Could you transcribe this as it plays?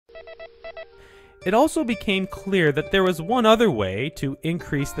It also became clear that there was one other way to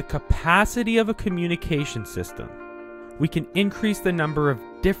increase the capacity of a communication system. We can increase the number of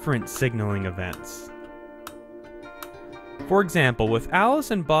different signaling events. For example, with Alice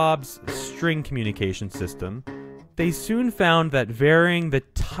and Bob's string communication system, they soon found that varying the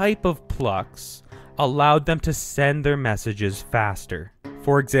type of plucks allowed them to send their messages faster.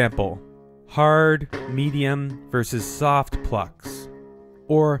 For example, hard, medium versus soft plucks,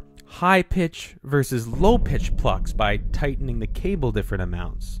 or high pitch versus low pitch plucks by tightening the cable different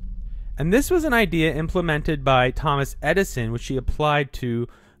amounts. And this was an idea implemented by Thomas Edison, which he applied to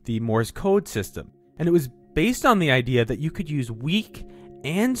the Morse code system. And it was based on the idea that you could use weak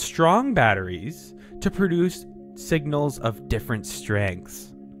and strong batteries to produce signals of different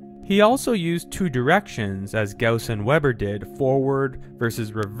strengths. He also used two directions, as Gauss and Weber did, forward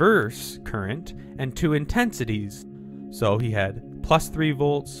versus reverse current, and two intensities. So he had plus 3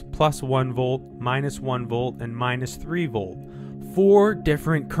 volts, plus 1 volt, minus 1 volt, and minus 3 volt. 4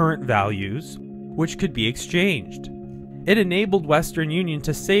 different current values which could be exchanged. It enabled Western Union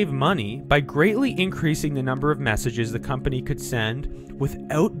to save money by greatly increasing the number of messages the company could send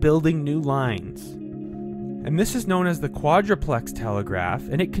without building new lines. And this is known as the quadruplex telegraph,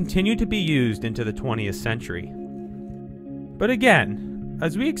 and it continued to be used into the 20th century. But again,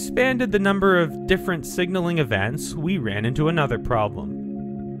 as we expanded the number of different signaling events, we ran into another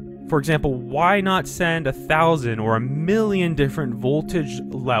problem. For example, why not send 1,000 or 1,000,000 different voltage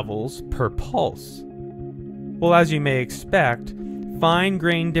levels per pulse? Well, as you may expect,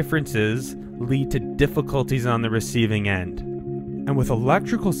 fine-grained differences lead to difficulties on the receiving end. And with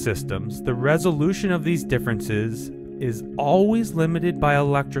electrical systems, the resolution of these differences is always limited by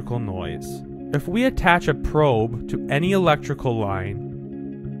electrical noise. If we attach a probe to any electrical line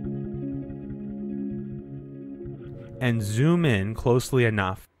and zoom in closely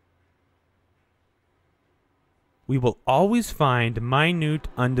enough, we will always find minute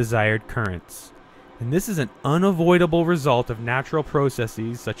undesired currents. And this is an unavoidable result of natural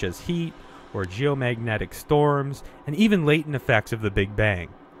processes such as heat, or geomagnetic storms, and even latent effects of the Big Bang.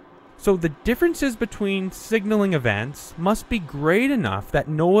 So the differences between signaling events must be great enough that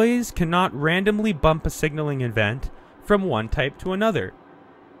noise cannot randomly bump a signaling event from one type to another.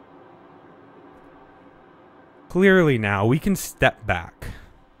 Clearly now we can step back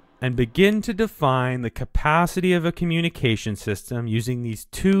and begin to define the capacity of a communication system using these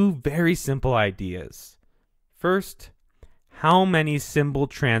two very simple ideas. First, how many symbol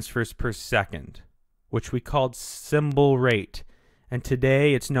transfers per second, which we called symbol rate, and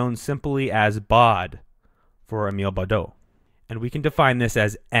today it's known simply as baud for Emile Baudot. And we can define this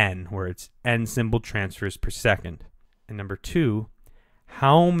as n, where it's n symbol transfers per second. And number two,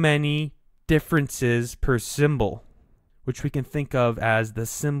 how many differences per symbol, which we can think of as the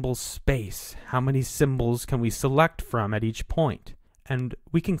symbol space. How many symbols can we select from at each point? And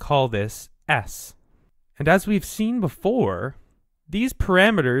we can call this S. And as we've seen before, these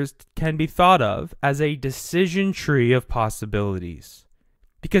parameters can be thought of as a decision tree of possibilities.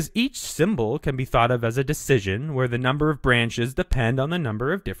 Because each symbol can be thought of as a decision where the number of branches depend on the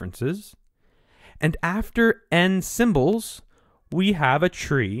number of differences. And after n symbols, we have a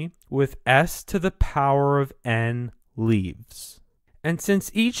tree with s to the power of n leaves. And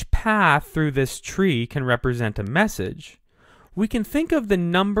since each path through this tree can represent a message, we can think of the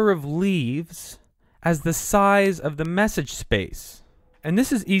number of leaves as the size of the message space. And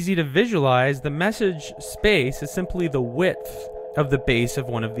this is easy to visualize. The message space is simply the width of the base of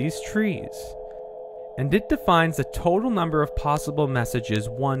one of these trees. And it defines the total number of possible messages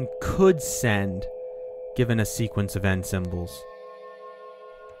one could send given a sequence of n symbols.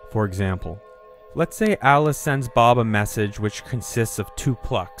 For example, let's say Alice sends Bob a message which consists of 2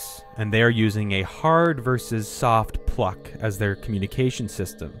 plucks, and they are using a hard versus soft pluck as their communication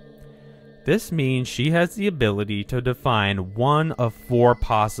system. This means she has the ability to define 1 of 4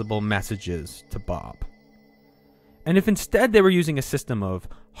 possible messages to Bob. And if instead they were using a system of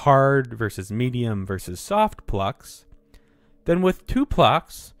hard versus medium versus soft plucks, then with 2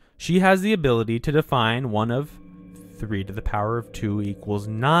 plucks, she has the ability to define 1 of 3 to the power of 2 equals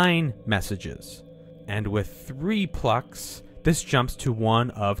 9 messages. And with 3 plucks, this jumps to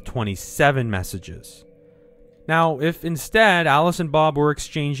 1 of 27 messages. Now, if instead Alice and Bob were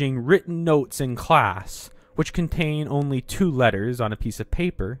exchanging written notes in class, which contain only 2 letters on a piece of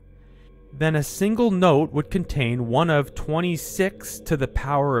paper, then a single note would contain 1 of 26 to the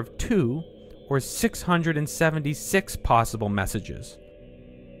power of 2, or 676 possible messages.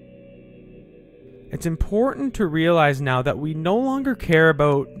 It's important to realize now that we no longer care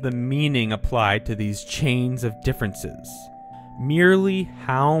about the meaning applied to these chains of differences. merely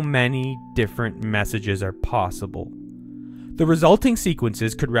how many different messages are possible. The resulting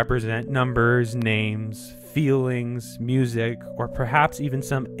sequences could represent numbers, names, feelings, music, or perhaps even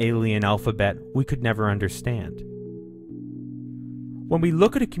some alien alphabet we could never understand. When we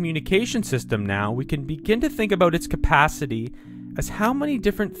look at a communication system now, we can begin to think about its capacity as how many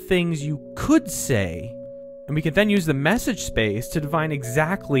different things you could say, and we can then use the message space to define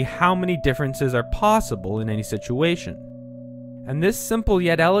exactly how many differences are possible in any situation. And this simple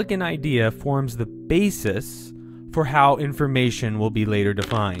yet elegant idea forms the basis for how information will be later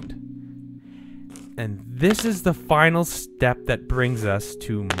defined. And this is the final step that brings us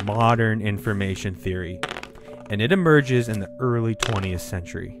to modern information theory, and it emerges in the early 20th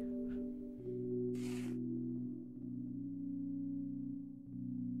century.